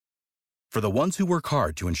For the ones who work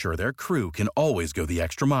hard to ensure their crew can always go the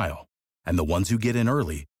extra mile, and the ones who get in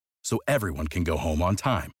early so everyone can go home on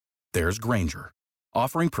time, there's Grainger,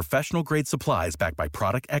 offering professional-grade supplies backed by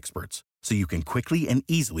product experts so you can quickly and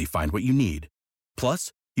easily find what you need.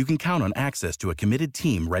 Plus, you can count on access to a committed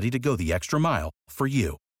team ready to go the extra mile for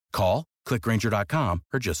you. Call, click Grainger.com,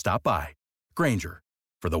 or just stop by. Grainger,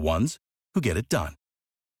 for the ones who get it done.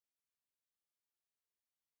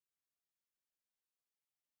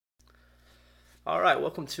 All right,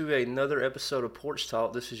 welcome to another episode of Porch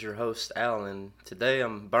Talk. This is your host, Alan. Today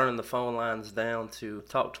I'm burning the phone lines down to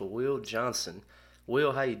talk to Will Johnson.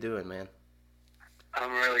 Will, how you doing, man?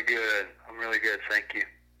 I'm really good. Thank you.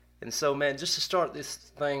 And so, man, just to start this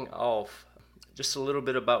thing off, just a little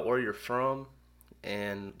bit about where you're from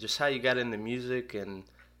and just how you got into music and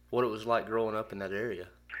what it was like growing up in that area.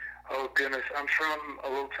 Oh, goodness. I'm from a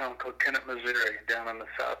little town called Kennett, Missouri, down in the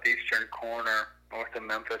southeastern corner, north of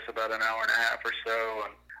Memphis, about an hour and a half or so.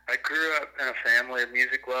 And I grew up in a family of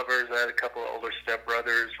music lovers. I had a couple of older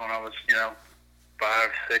stepbrothers when I was, 5,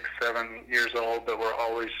 6, 7 years old that were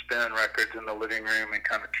always spinning records in the living room and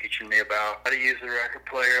kind of teaching me about how to use the record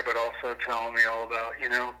player, but also telling me all about,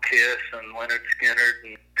 Kiss and Lynyrd Skynyrd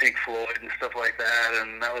and Pink Floyd and stuff like that.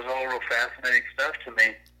 And that was all real fascinating stuff to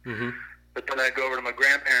me. Mm-hmm. But then I'd go over to my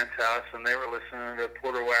grandparents' house and they were listening to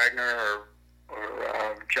Porter Wagner or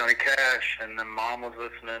Johnny Cash, and then Mom was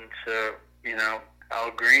listening to,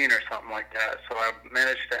 Al Green or something like that. So I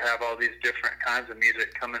managed to have all these different kinds of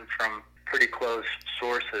music coming from pretty close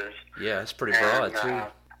sources. Yeah, it's pretty broad, too.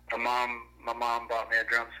 My mom bought me a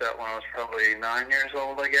drum set when I was probably 9 years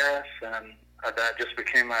old, I guess, and that just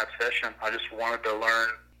became my obsession. I just wanted to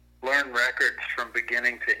learn records from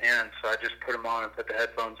beginning to end, so I just put them on and put the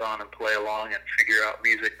headphones on and play along and figure out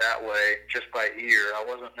music that way, just by ear. I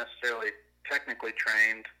wasn't necessarily technically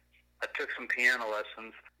trained. I took some piano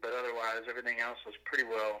lessons, but otherwise everything else was pretty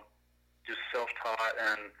well just self-taught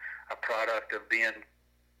and a product of being,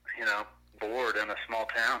 bored in a small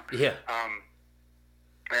town. Yeah.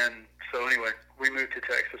 And so anyway, we moved to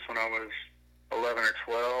Texas when I was 11 or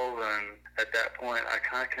 12, and at that point I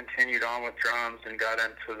kind of continued on with drums and got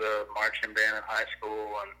into the marching band in high school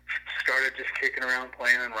and started just kicking around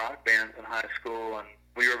playing in rock bands in high school. And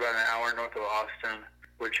we were about an hour north of Austin,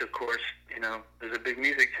 which of course, is a big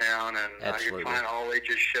music town, and you find all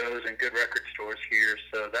ages shows and good record stores here.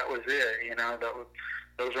 So that was it,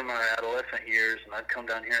 those were my adolescent years, and I'd come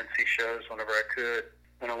down here and see shows whenever I could.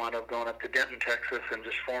 And I wound up going up to Denton, Texas, and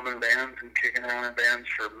just forming bands and kicking around in bands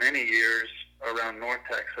for many years around North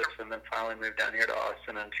Texas, and then finally moved down here to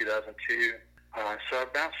Austin in 2002. So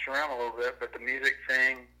I've bounced around a little bit, but the music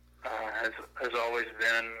thing has always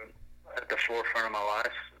been at the forefront of my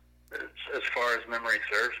life as far as memory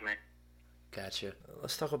serves me. Gotcha.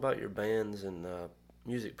 Let's talk about your bands and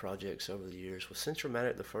music projects over the years. Was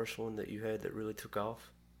Centromatic the first one that you had that really took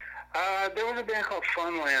off? There was a band called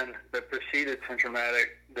Funland that preceded Centromatic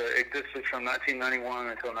that existed from 1991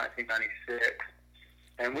 until 1996.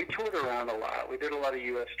 And we toured around a lot. We did a lot of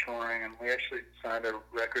U.S. touring, and we actually signed a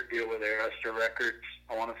record deal with Arista Records,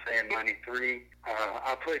 I want to say in 93.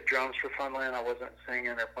 I played drums for Funland. I wasn't singing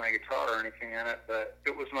or playing guitar or anything in it, but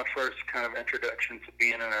it was my first kind of introduction to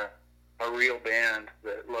being in a real band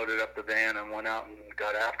that loaded up the van and went out and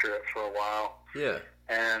got after it for a while. Yeah.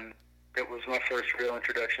 And it was my first real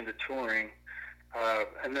introduction to touring.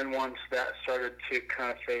 And then once that started to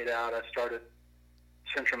kind of fade out, I started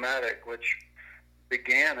Centromatic, which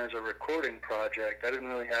began as a recording project. I didn't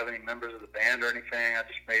really have any members of the band or anything. I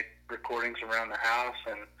just made recordings around the house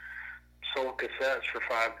and sold cassettes for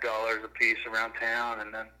 $5 a piece around town.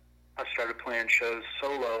 And then I started playing shows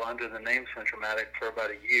solo under the name Centromatic for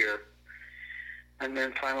about a year. And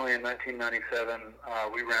then finally in 1997,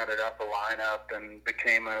 we rounded out the lineup and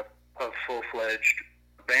became a full-fledged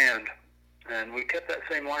band. And we kept that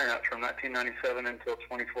same lineup from 1997 until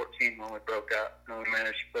 2014 when we broke out. And we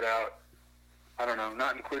managed to put out, I don't know,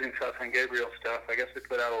 not including South San Gabriel stuff, I guess we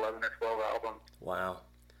put out 11 or 12 albums. Wow.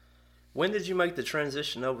 When did you make the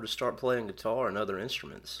transition over to start playing guitar and other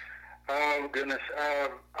instruments? Oh, goodness.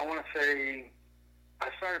 I want to say I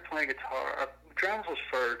started playing guitar. Drums was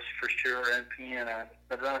first, for sure, and piano.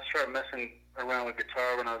 But then I started messing around with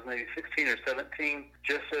guitar when I was maybe 16 or 17,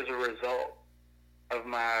 just as a result of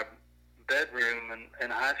my bedroom in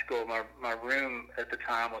high school. My room at the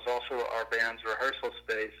time was also our band's rehearsal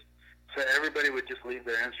space. So everybody would just leave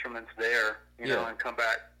their instruments there, and come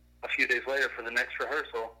back a few days later for the next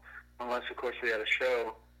rehearsal, unless, of course, we had a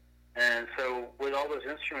show. And so with all those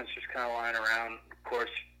instruments just kind of lying around, of course,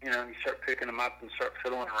 you start picking them up and start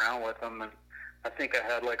fiddling around with them. And I think I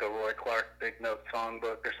had like a Roy Clark Big Note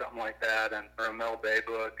songbook or something like that, or a Mel Bay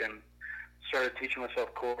book. And started teaching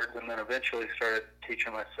myself chords, and then eventually started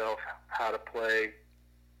teaching myself how to play.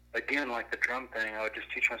 Again, like the drum thing, I would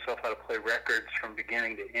just teach myself how to play records from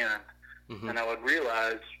beginning to end. Mm-hmm. And I would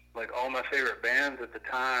realize, like, all my favorite bands at the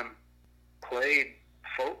time played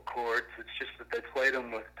folk chords. It's just that they played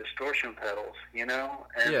them with distortion pedals, you know?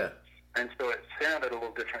 And, yeah. And so it sounded a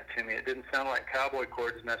little different to me. It didn't sound like cowboy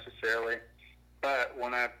chords necessarily. But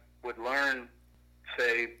when I would learn,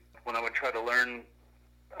 say, when I would try to learn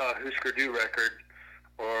a Husker Du record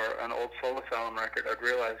or an old Soul Asylum record, I'd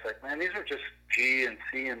realize, like, man, these are just G and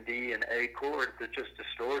C and D and A chords that just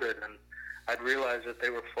distorted. And I'd realize that they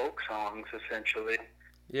were folk songs, essentially,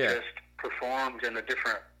 just performed in a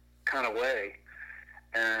different kind of way.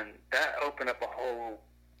 And that opened up a whole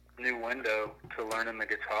new window to learning the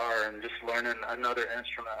guitar and just learning another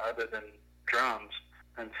instrument other than drums.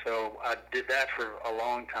 And so I did that for a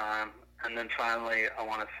long time. And then finally, I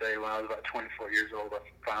want to say when I was about 24 years old, I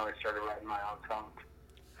finally started writing my own songs.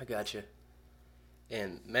 I got you.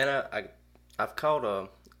 And, man, I've caught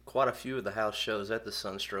quite a few of the house shows at the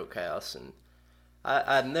Sunstroke House, and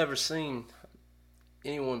I'd never seen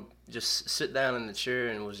anyone just sit down in the chair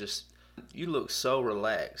and was just, you look so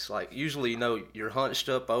relaxed. Like, usually, you know, you're hunched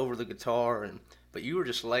up over the guitar, but you were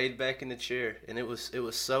just laid back in the chair, and it was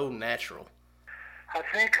so natural. I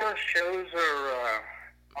think those shows are,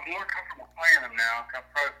 I'm more comfortable playing them now. I've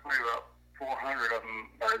probably played about 400 of them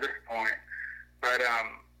by this point. But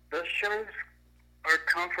those shows are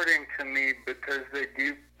comforting to me because they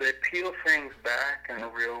peel things back in a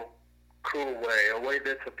real cool way, a way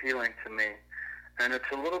that's appealing to me. And it's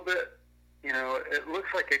a little bit, you know, it looks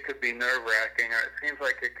like it could be nerve-wracking, or it seems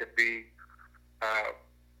like it could be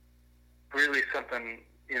really something,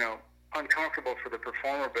 you know, uncomfortable for the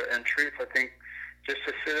performer. But in truth, I think just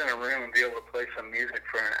to sit in a room and be able to play some music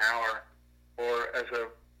for an hour, or as a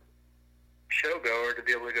showgoer to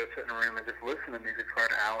be able to go sit in a room and just listen to music for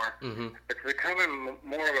an hour, it's becoming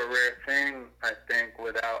more of a rare thing, I think,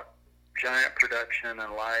 without giant production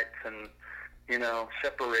and lights and, you know,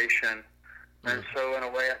 separation. And so in a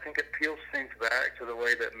way, I think it peels things back to the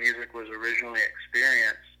way that music was originally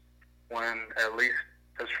experienced when, at least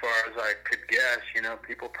as far as I could guess, you know,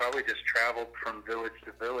 people probably just traveled from village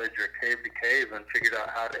to village or cave to cave and figured out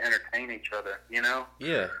how to entertain each other, you know?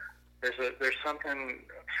 Yeah. There's something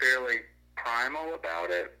fairly primal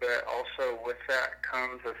about it, but also with that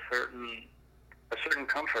comes a certain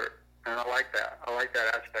comfort, and I like that. I like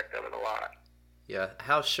that aspect of it a lot. Yeah,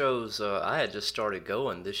 house shows, I had just started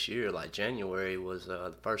going this year. Like, January was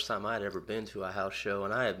the first time I had ever been to a house show,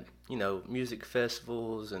 and I had, you know, music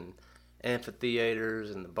festivals and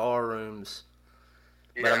amphitheaters and the bar rooms.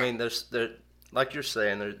 Yeah. But I mean, there's like you're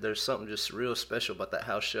saying, there's something just real special about that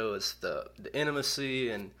house show. It's the intimacy,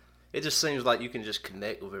 and it just seems like you can just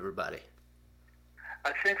connect with everybody.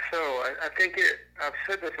 I think so. I think I've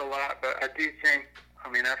said this a lot, but I do think, I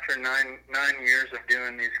mean, after nine years of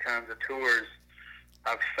doing these kinds of tours,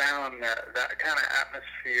 I've found that kind of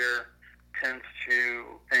atmosphere tends to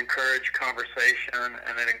encourage conversation,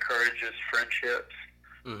 and it encourages friendships.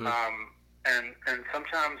 And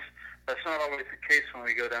sometimes that's not always the case when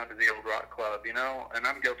we go down to the old rock club, you know, and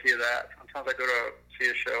I'm guilty of that. Sometimes I go to see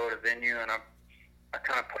a show at a venue, and I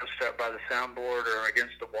kind of post up by the soundboard or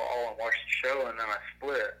against the wall and watch the show, and then I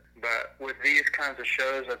split. But with these kinds of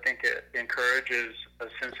shows, I think it encourages a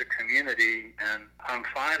sense of community, and I'm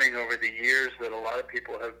finding over the years that a lot of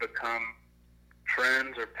people have become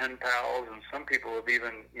friends or pen pals, and some people have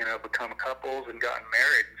even, you know, become couples and gotten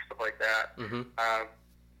married and stuff like that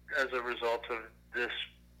as a result of this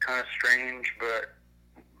kind of strange but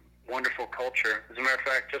wonderful culture. As a matter of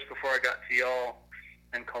fact, just before I got to y'all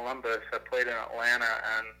in Columbus, I played in Atlanta,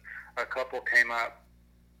 and a couple came up,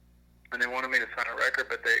 and they wanted me to sign a record,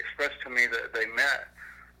 but they expressed to me that they met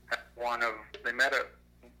at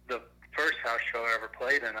the first house show I ever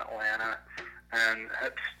played in Atlanta, and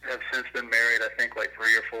have since been married, I think, like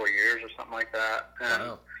 3 or 4 years or something like that. And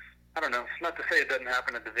wow. I don't know. It's not to say it doesn't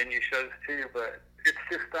happen at the venue shows too, but it's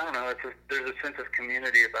just, I don't know, there's a sense of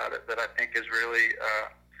community about it that I think is really,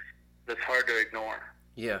 that's hard to ignore.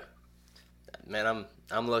 Yeah. Man,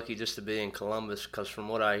 I'm lucky just to be in Columbus, because from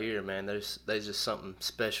what I hear, man, there's just something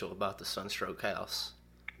special about the Sunstroke House.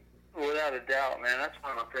 Without a doubt, man. That's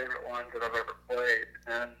one of my favorite ones that I've ever played.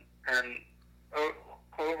 And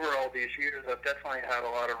over all these years, I've definitely had a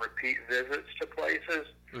lot of repeat visits to places.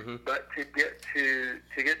 But to get to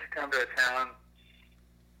come to a town,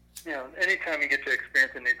 you know, anytime you get to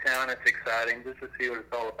experience a new town, it's exciting just to see what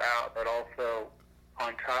it's all about. But also,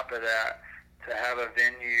 on top of that, to have a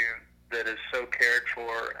venue that is so cared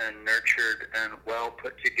for and nurtured and well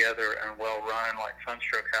put together and well run like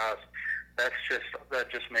Sunstroke House, that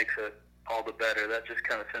just makes it all the better. That just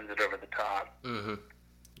kind of sends it over the top. Mm-hmm.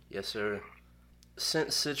 Yes, sir.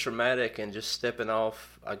 Since Centromatic and just stepping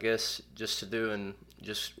off, I guess, just to doing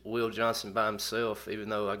just Will Johnson by himself, even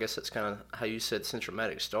though I guess that's kind of how you said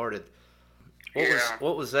Centromatic started.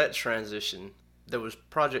 What was that transition? There was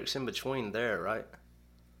projects in between there, right?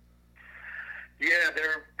 Yeah,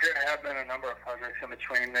 there have been a number of projects in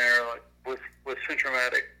between there. Like with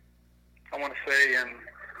Centromatic, I want to say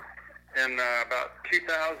in about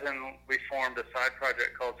 2000, we formed a side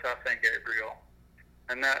project called South San Gabriel,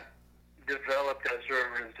 and that developed as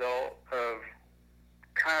a result of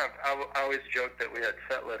I always joke that we had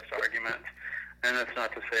set list arguments, and that's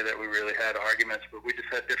not to say that we really had arguments, but we just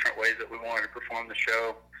had different ways that we wanted to perform the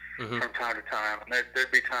show from time to time. And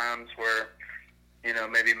there'd be times where, you know,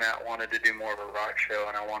 maybe Matt wanted to do more of a rock show,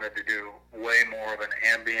 and I wanted to do way more of an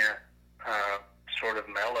ambient, sort of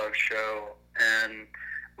mellow show. And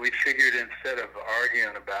we figured instead of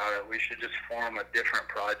arguing about it, we should just form a different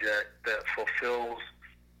project that fulfills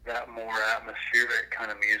that more atmospheric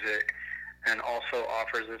kind of music, and also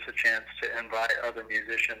offers us a chance to invite other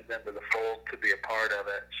musicians into the fold to be a part of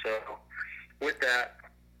it. So with that,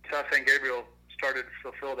 South San Gabriel started to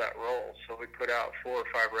fulfill that role. So we put out 4 or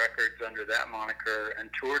 5 records under that moniker and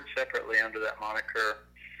toured separately under that moniker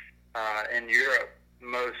in Europe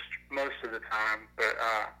most of the time. But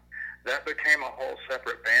that became a whole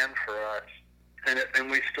separate band for us. And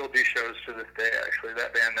we still do shows to this day, actually.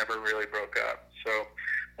 That band never really broke up. So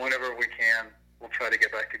whenever we can, we'll try to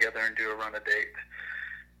get back together and do a run of dates.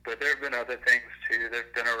 But there have been other things, too.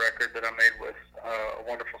 There's been a record that I made with a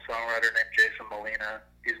wonderful songwriter named Jason Molina.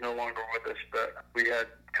 He's no longer with us, but we had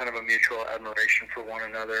kind of a mutual admiration for one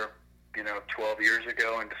another, 12 years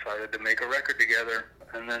ago, and decided to make a record together.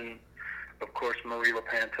 And then, of course, Marie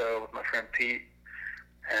Lepanto with my friend Pete,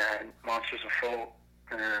 and Monsters of Folk,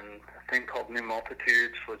 and a thing called New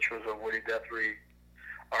Multitudes, which was a Woody Guthrie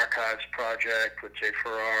Archives project with Jay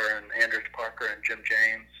Farrar and Anders Parker and Jim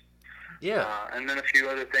James. Yeah. And then a few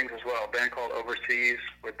other things as well. A band called Overseas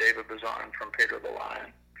with David Bazan from Pedro the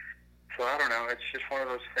Lion. So I don't know. It's just one of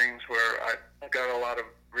those things where I got a lot of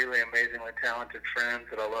really amazingly talented friends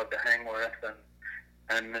that I love to hang with,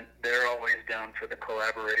 and they're always down for the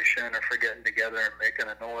collaboration or for getting together and making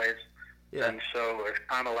a noise. Yeah. And so if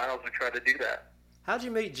time allows, we try to do that. How'd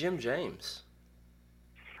you meet Jim James?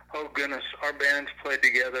 Oh, goodness. Our bands played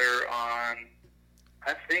together on,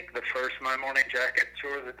 I think, the first My Morning Jacket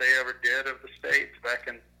tour that they ever did of the States back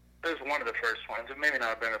in, it was one of the first ones. It may not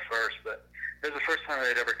have been the first, but it was the first time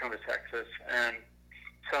they'd ever come to Texas. And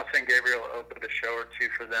South San Gabriel opened a show or two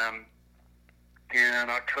for them in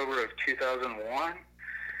October of 2001.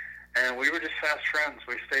 And we were just fast friends.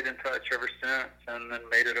 We stayed in touch ever since, and then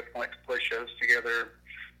made it a point to play shows together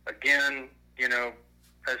again,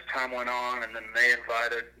 as time went on. And then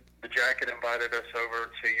the Jacket invited us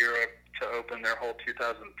over to Europe to open their whole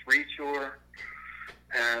 2003 tour.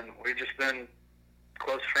 And we've just been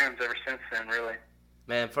close friends ever since then, really.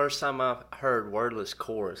 Man, first time I heard Wordless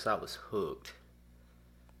Chorus, I was hooked.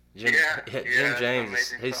 Jim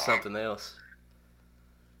James, he's something else.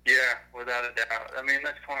 Yeah, without a doubt. I mean,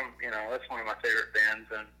 that's one of my favorite bands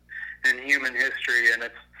in human history, and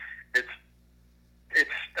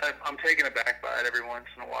I'm taken aback by it every once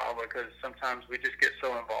in a while, because sometimes we just get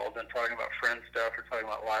so involved in talking about friend stuff or talking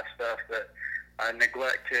about life stuff that I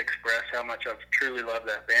neglect to express how much I've truly loved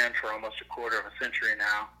that band for almost a quarter of a century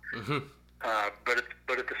now. Mm-hmm.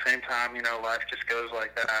 But at the same time, life just goes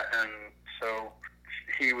like that, and so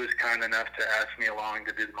he was kind enough to ask me along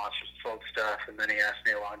to do the Monsters of Folk stuff, and then he asked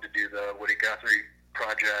me along to do the Woody Guthrie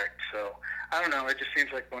project. So I don't know. It just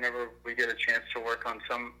seems like whenever we get a chance to work on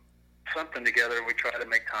something together, we try to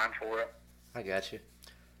make time for it. I got you.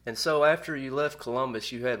 And so after you left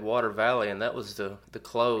Columbus, you had Water Valley, and that was the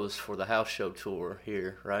close for the house show tour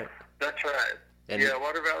here, right? That's right. And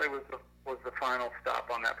Water Valley was the final stop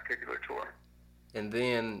on that particular tour. And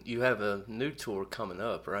then you have a new tour coming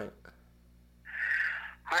up, right?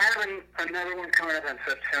 I have another one coming up in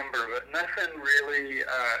September, but nothing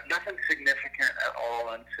significant at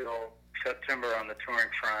all until September on the touring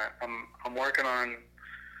front. I'm working on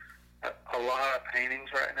a lot of paintings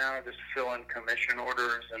right now, just filling commission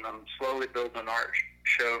orders, and I'm slowly building an art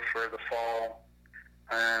show for the fall.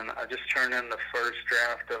 And I just turned in the first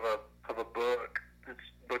draft of a book. It's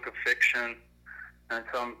a book of fiction, and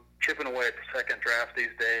so I'm chipping away at the second draft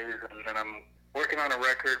these days. And then I'm working on a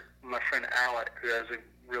record with my friend Alec, who has a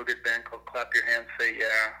real good band called Clap Your Hands, Say Yeah.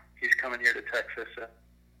 He's coming here to Texas.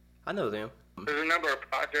 I know them. There's a number of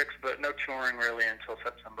projects, but no touring really until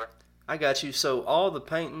September. I got you. So all the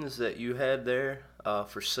paintings that you had there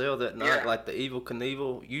for sale that night, like the Evel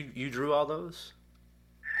Knievel, you drew all those?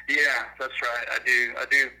 Yeah, that's right. I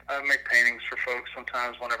do. I make paintings for folks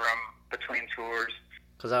sometimes whenever I'm between tours.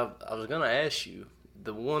 Because I was gonna ask you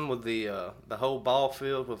the one with the whole ball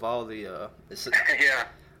field with all the Yeah.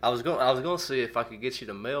 I was gonna see if I could get you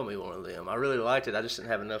to mail me one of them. I really liked it. I just didn't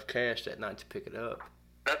have enough cash that night to pick it up.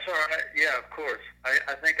 That's all right. Yeah, of course.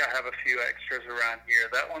 I think I have a few extras around here.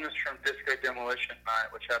 That one is from Disco Demolition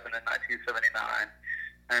Night, which happened in 1979.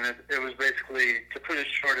 And it was basically, to put it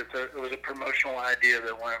short, it was a promotional idea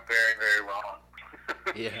that went very, very wrong.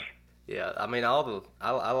 Yeah. I mean,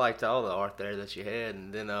 I liked all the art there that you had,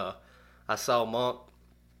 and then I saw Monk.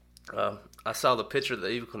 I saw the picture of the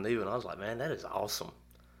Evel Knievel, and I was like, man, that is awesome.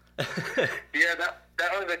 Yeah, that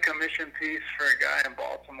was a commission piece for a guy in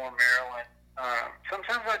Baltimore, Maryland.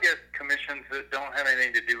 Sometimes I get commissions that don't have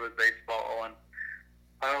anything to do with baseball, and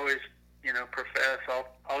I always, profess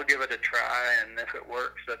I'll give it a try, and if it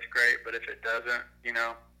works, that's great. But if it doesn't, we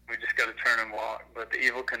just got to turn and walk. But the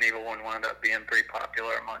Evel Knievel one wound up being pretty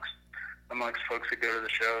popular amongst folks that go to the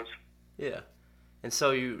shows. Yeah, and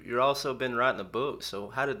so you're also been writing a book. So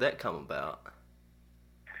how did that come about?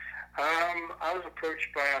 I was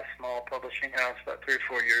approached by a small publishing house about 3 or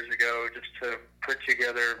 4 years ago just to put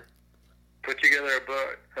together a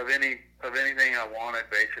book of anything I wanted,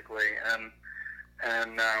 basically, and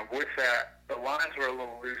with that, the lines were a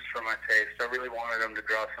little loose for my taste. I really wanted them to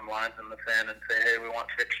draw some lines in the sand and say, hey, we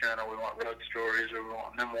want fiction, or we want road stories, or we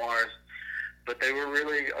want memoirs. But they were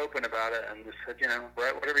really open about it and just said,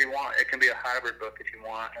 write whatever you want. It can be a hybrid book if you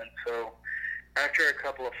want. And so after a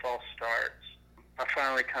couple of false starts, I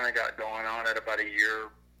finally kind of got going on it about a year,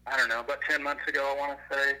 about 10 months ago, I want to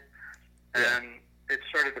say. Yeah. And it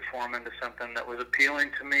started to form into something that was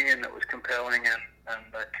appealing to me and that was compelling, and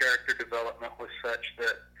the character development was such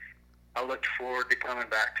that I looked forward to coming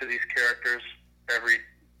back to these characters every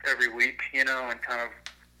week, and kind of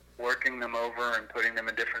working them over and putting them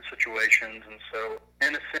in different situations. And so,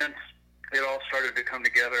 in a sense, it all started to come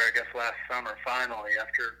together, I guess, last summer, finally,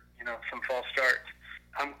 after, some false starts.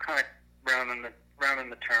 I'm kind of rounding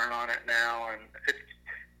the turn on it now, and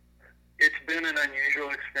it's been an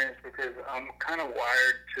unusual experience because I'm kind of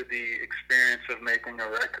wired to the experience of making a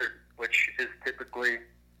record, which is typically,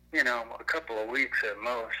 a couple of weeks at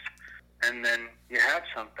most, and then you have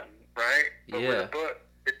something, right? But with a book,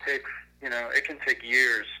 it takes, it can take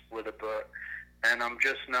years with a book, and I'm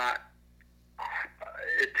just not,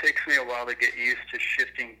 it takes me a while to get used to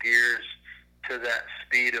shifting gears to that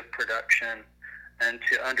speed of production and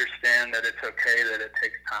to understand that it's okay that it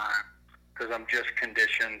takes time, because I'm just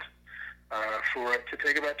conditioned for it to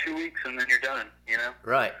take about 2 weeks and then you're done,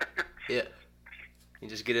 Right. Yeah. You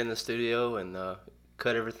just get in the studio and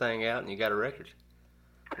cut everything out and you got a record.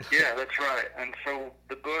 Yeah, that's right. And so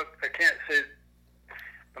the book, the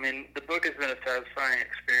book has been a satisfying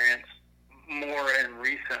experience more in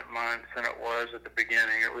recent months than it was at the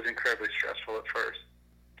beginning. It was incredibly stressful at first,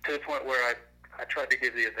 to the point where I tried to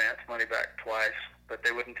give the advance money back twice, but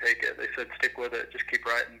they wouldn't take it. They said, stick with it, just keep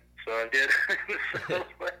writing. So I did.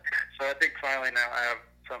 So I think finally now I have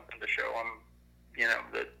something to show them,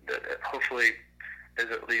 that hopefully is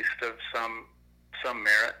at least of some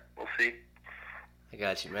merit. We'll see. I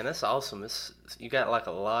got you, man. That's awesome. You got like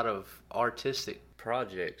a lot of artistic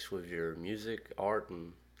projects with your music, art,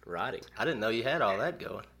 and writing. I didn't know you had all that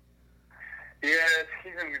going. Yeah, it's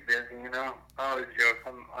keeping me busy, I always joke,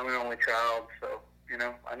 I'm an only child, so,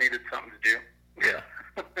 I needed something to do. Yeah.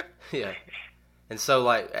 Yeah. And so,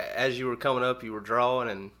 like, as you were coming up, you were drawing,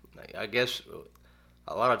 and I guess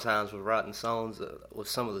a lot of times with writing songs, with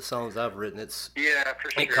some of the songs I've written,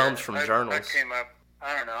 for sure. It comes from journals. I came up,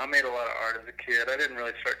 I made a lot of art as a kid. I didn't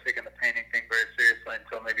really start taking the painting thing very seriously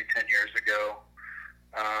until maybe 10 years ago.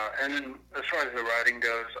 And then as far as the writing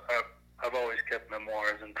goes, I've always kept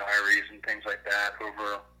memoirs and diaries and things like that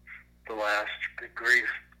over the last, good grief,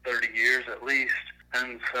 30 years at least.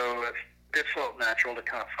 And so it felt natural to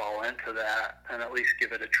kind of fall into that and at least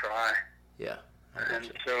give it a try. Yeah.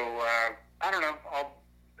 And so, I don't know.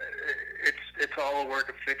 It's all a work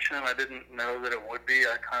of fiction. I didn't know that it would be.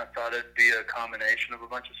 I kind of thought it'd be a combination of a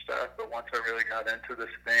bunch of stuff. But once I really got into this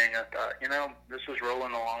thing, I thought, this was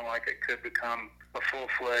rolling along like it could become a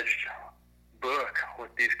full-fledged book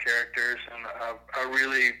with these characters. And I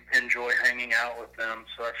really enjoy hanging out with them.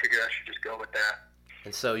 So I figured I should just go with that.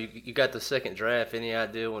 And so you got the second draft. Any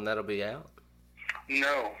idea when that'll be out?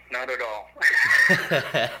 No, not at all.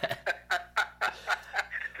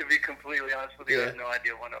 To be completely honest with you, I have no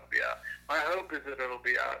idea when it'll be out. My hope is that it'll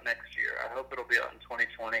be out next year. I hope it'll be out in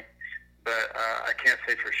 2020, but I can't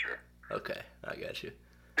say for sure. Okay, I got you.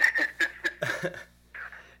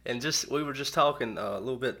 And we were just talking a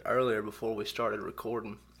little bit earlier before we started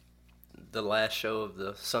recording. the last show of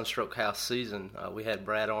the Sunstroke House season, we had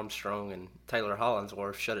Brad Armstrong and Taylor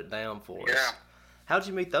Hollingsworth shut it down for us. How'd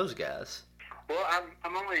you meet those guys? Well,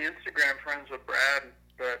 I'm only Instagram friends with Brad,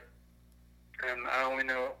 and I only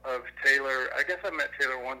know of Taylor. I guess I met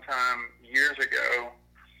Taylor one time years ago,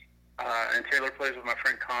 and Taylor plays with my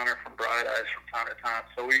friend Connor from Bright Eyes from time to time.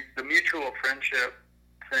 So the mutual friendship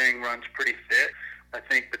thing runs pretty thick, I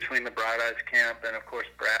think, between the Bright Eyes camp and, of course,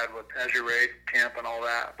 Brad with Azure Raid camp and all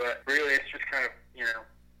that. But really, it's just kind of,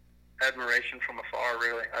 admiration from afar,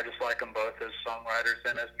 really. I just like them both as songwriters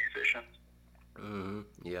and as musicians. Mm-hmm.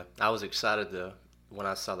 Yeah, I was excited when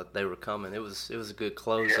I saw that they were coming. It was a good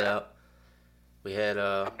closeout. Yeah. We had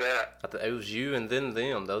I bet. it was you and then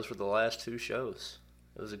them. Those were the last two shows.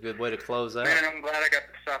 It was a good way to close out. Man, I'm glad I got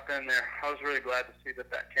to stop in there. I was really glad to see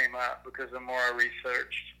that came out, because the more I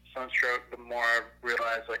researched Sunstroke, the more I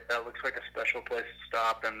realized that looks like a special place to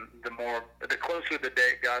stop, and the closer the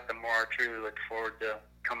date got, the more I truly looked forward to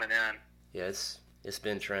coming in. Yeah, it's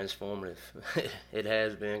been transformative. It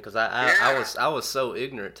has been, because I was so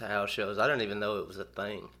ignorant to house shows. I didn't even know it was a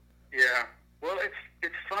thing. Yeah. Well,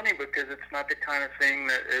 it's funny because it's not the kind of thing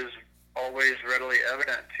that is always readily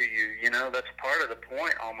evident to you. That's part of the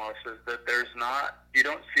point almost, is that you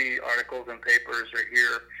don't see articles in papers or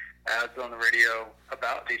hear ads on the radio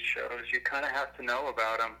about these shows. You kind of have to know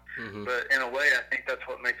about them. Mm-hmm. But in a way, I think that's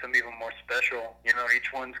what makes them even more special.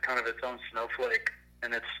 Each one's kind of its own snowflake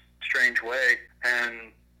in its strange way.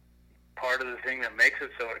 And part of the thing that makes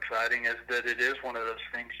it so exciting is that it is one of those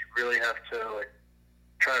things you really have to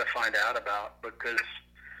try to find out about, because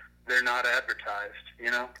they're not advertised,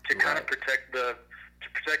 to kind of protect the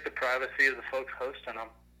privacy of the folks hosting them.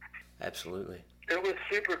 Absolutely. It was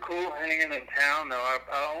super cool hanging in town, though.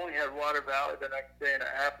 I only had Water Valley the next day, and it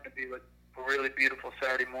happened to be a really beautiful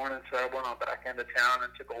Saturday morning, so I went on back into town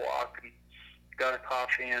and took a walk and got a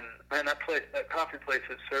coffee. And man, that coffee place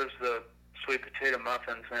that serves the sweet potato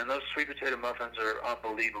muffins, man, those sweet potato muffins are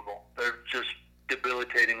unbelievable. They're just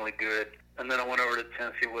debilitatingly good. And then I went over to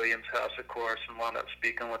Tennessee Williams' house, of course, and wound up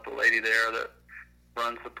speaking with the lady there that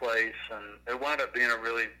runs the place. And it wound up being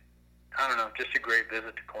just a great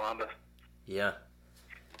visit to Columbus. Yeah.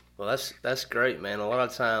 Well, that's great, man. A lot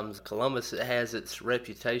of times Columbus has its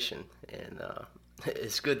reputation, and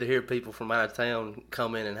it's good to hear people from out of town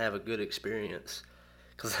come in and have a good experience.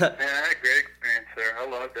 Man, I had a great experience there. I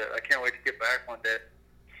loved it. I can't wait to get back one day.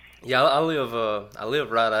 Yeah, I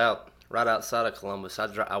live right outside of Columbus.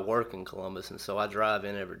 I work in Columbus, and so I drive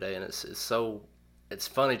in every day, and it's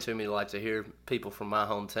funny to me to hear people from my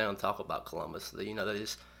hometown talk about Columbus. They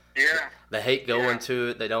hate going to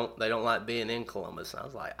it. They don't like being in Columbus. And I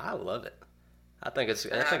was like, I love it. I think it's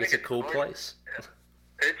a cool place.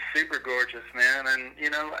 It's super gorgeous, man. And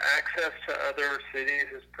access to other cities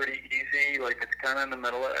is pretty easy. It's kind of in the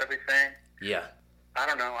middle of everything. Yeah. I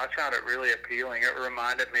don't know. I found it really appealing. It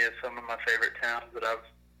reminded me of some of my favorite towns that I've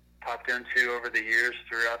popped into over the years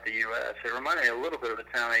throughout the U.S. It reminded me a little bit of a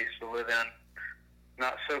town I used to live in,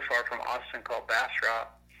 not so far from Austin, called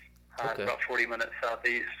Bastrop. Okay. About 40 minutes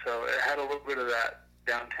southeast. So it had a little bit of that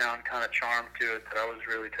downtown kind of charm to it that I was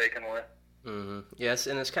really taken with. Mm-hmm. Yes,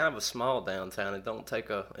 and it's kind of a small downtown. It don't take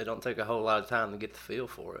a whole lot of time to get the feel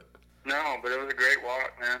for it. No, but it was a great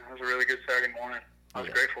walk, man. It was a really good Saturday morning. I was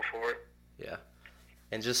grateful for it. Yeah.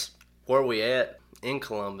 And just where we at in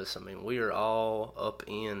Columbus, I mean, we are all up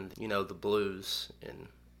in, the blues. And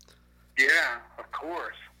yeah, of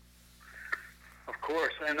course. Of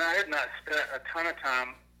course. And I had not spent a ton of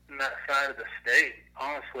time in that side of the state.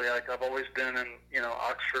 Honestly, I've always been in,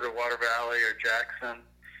 Oxford or Water Valley or Jackson,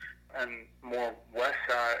 and more west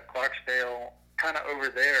side, Clarksdale, kind of over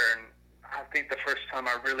there. And I think the first time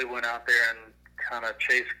I really went out there and kind of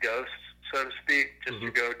chased ghosts, so to speak, just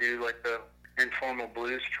to go do the informal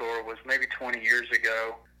blues tour was maybe 20 years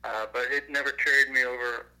ago. But it never carried me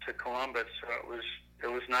over to Columbus, so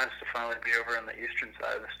it was nice to finally be over on the eastern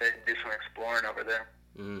side of the state and do some exploring over there.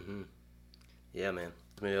 Mm-hmm. Yeah, man.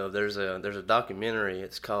 There's a documentary.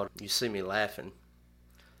 It's called "You See Me Laughing."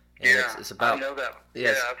 And yeah, it's about. I know that.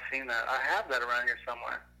 Yes. Yeah, I've seen that. I have that around here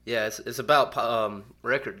somewhere. Yeah, it's about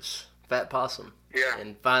records, Fat Possum,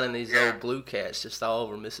 and finding these old blue cats just all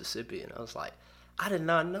over Mississippi. And I was like, I did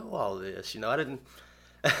not know all this. I didn't.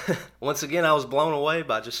 Once again, I was blown away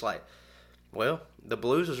by just the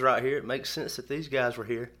blues was right here. It makes sense that these guys were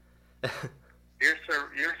here.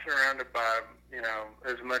 You're surrounded by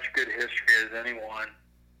as much good history as anyone,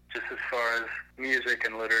 just as far as music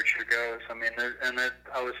and literature goes. I mean,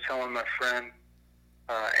 I was telling my friend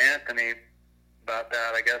Anthony about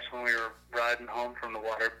that, I guess, when we were riding home from the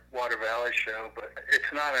Water Valley show, but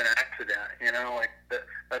it's not an accident,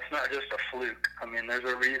 that's not just a fluke. I mean, there's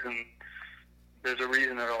a reason there's a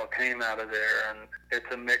reason it all came out of there, and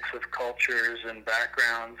it's a mix of cultures and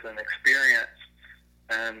backgrounds and experience,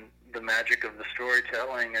 and the magic of the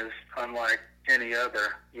storytelling is unlike any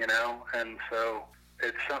other, you know, and so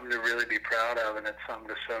it's something to really be proud of, and it's something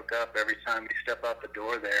to soak up every time you step out the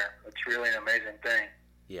door there. It's really an amazing thing.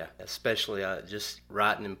 Yeah, especially just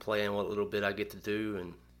writing and playing what little bit I get to do,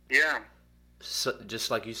 and yeah, so, just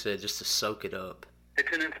like you said, just to soak it up.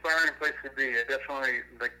 It's an inspiring place to be. It definitely,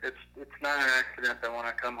 like, it's not an accident that when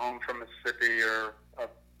I come home from Mississippi or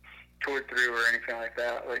toured through or anything like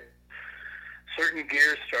that, like, certain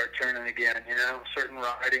gears start turning again, you know, certain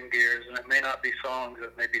writing gears, and it may not be songs,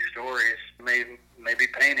 it may be stories, may be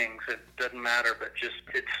paintings, it doesn't matter, but just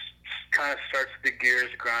it's kind of starts the gears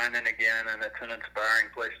grinding again, and it's an inspiring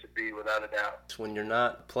place to be without a doubt. When you're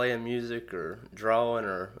not playing music or drawing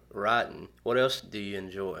or writing, what else do you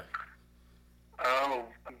enjoy? Oh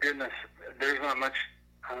goodness, there's not much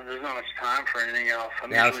time for anything else.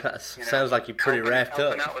 Sounds like you're pretty wrapped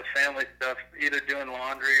up. Helping out with family stuff, either doing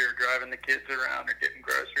laundry or driving the kids around or getting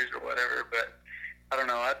groceries or whatever. But I don't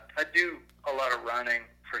know. I do a lot of running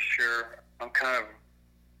for sure. I'm kind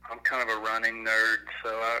of a running nerd,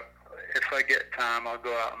 so if I get time, I'll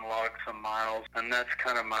go out and log some miles, and that's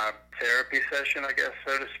kind of my therapy session, I guess,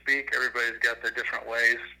 so to speak. Everybody's got their different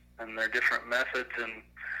ways and their different methods and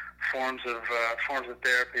forms of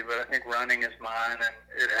therapy, but I think running is mine, and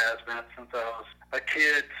it has been since I was a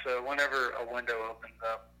kid. So whenever a window opens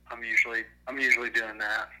up, I'm usually doing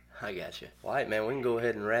that. I got you. All right, man, we can go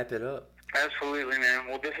ahead and wrap it up. Absolutely, man.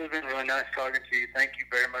 Well, this has been really nice talking to you. Thank you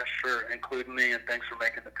very much for including me, and thanks for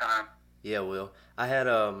making the time. Yeah, Will. I had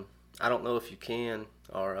I don't know if you can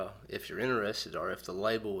or if you're interested or if the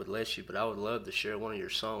label would let you, but I would love to share one of your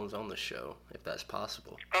songs on the show if that's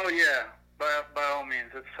possible. Oh yeah. By all means,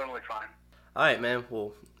 it's totally fine. All right, man.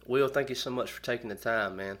 Well, Will, thank you so much for taking the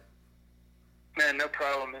time, man. Man, no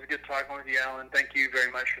problem. It's good talking with you, Alan. Thank you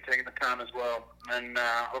very much for taking the time as well. And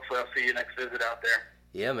hopefully I'll see you next visit out there.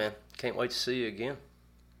 Yeah, man. Can't wait to see you again.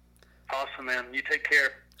 Awesome, man. You take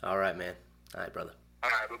care. All right, man. All right, brother. All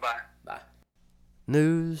right, bye-bye. Bye.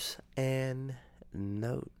 News and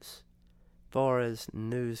notes. As far as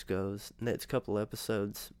news goes, next couple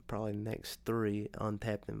episodes, probably next 3,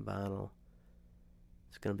 Untapped and Vinyl.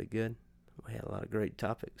 It's going to be good. We had a lot of great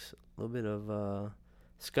topics. A little bit of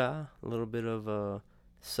ska, a little bit of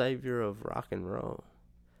savior of rock and roll.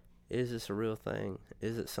 Is this a real thing?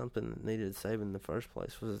 Is it something that needed saving in the first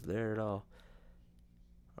place? Was it there at all?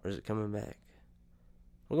 Or is it coming back?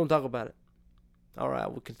 We're going to talk about it.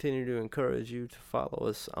 Alright, we'll continue to encourage you to follow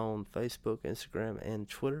us on Facebook, Instagram, and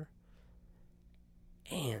Twitter.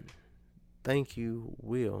 And thank you,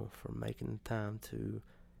 Will, for making the time to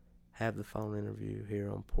have the phone interview here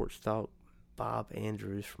on Porch Talk. Bob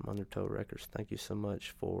Andrews from Undertow Records, thank you so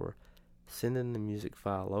much for sending the music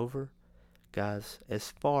file over. Guys,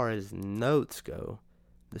 as far as notes go,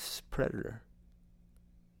 this is Predator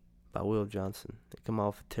by Will Johnson. They come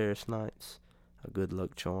off of Terrace Nights, a good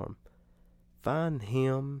luck charm. Find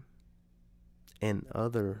him and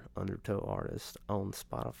other Undertow artists on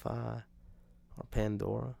Spotify or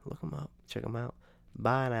Pandora. Look them up. Check them out.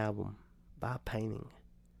 Buy an album. Buy a painting.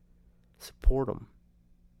 Support them.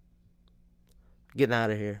 Getting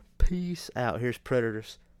out of here. Peace out. Here's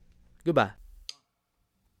Predators. Goodbye.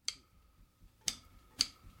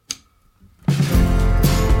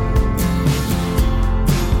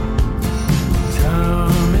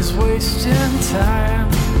 Time is wasting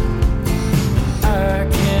time. I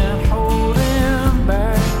can't hold him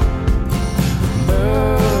back,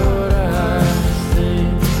 but I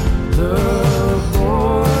think the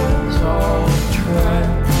boy's off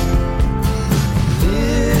track,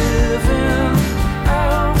 living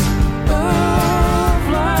out of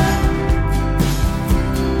line.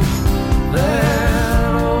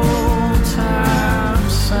 That old time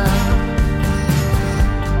sound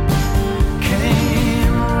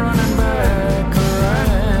came running back around.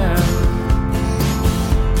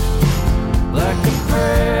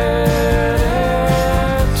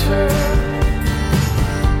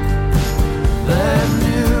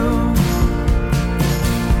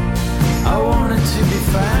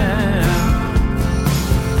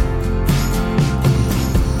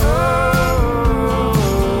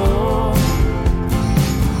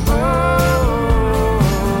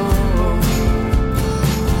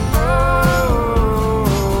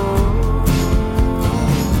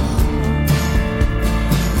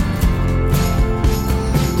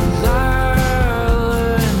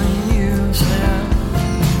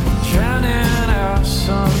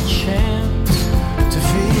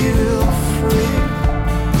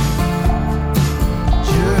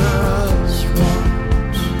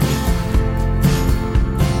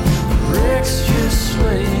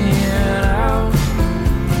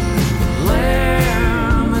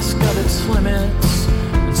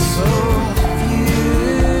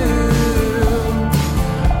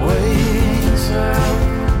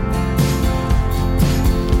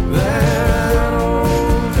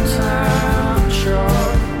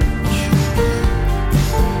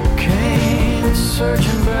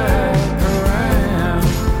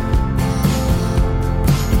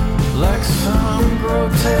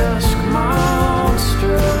 grotesque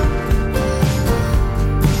monster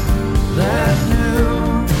that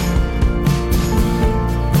knew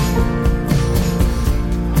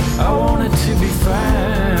I wanted to be found.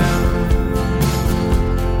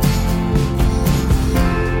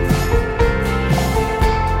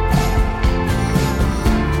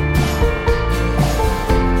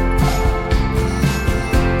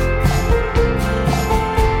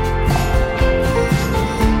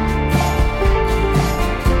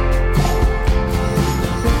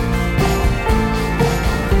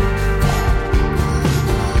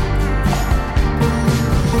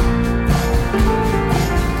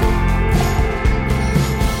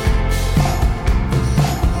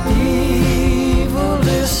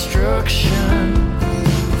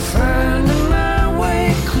 Finding my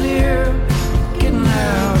way clear, getting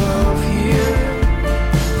out of here.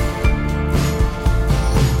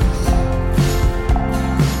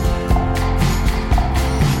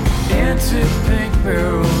 Into pink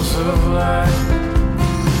barrels of light,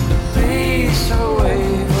 the beast of a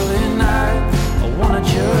waverly night. I wanna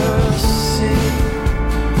just see,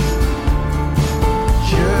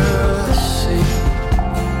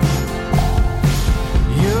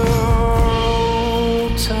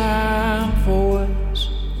 time voice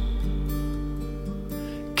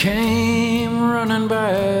came running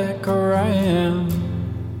back around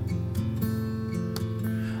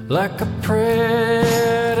like a predator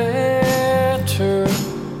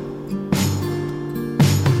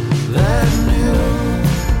that knew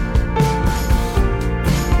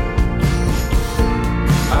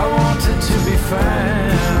I wanted to be found.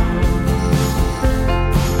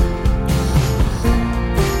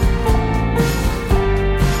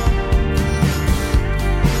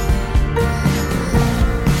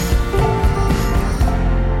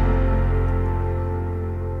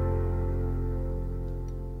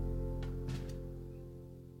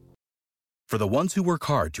 For the ones who work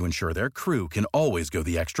hard to ensure their crew can always go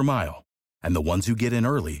the extra mile, and the ones who get in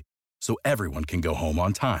early so everyone can go home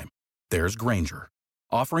on time, there's Grainger,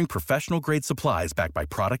 offering professional-grade supplies backed by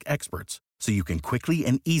product experts so you can quickly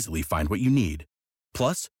and easily find what you need.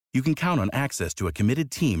 Plus, you can count on access to a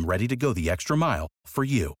committed team ready to go the extra mile for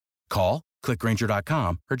you. Call, click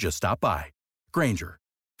Grainger.com, or just stop by. Grainger,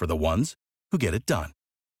 for the ones who get it done.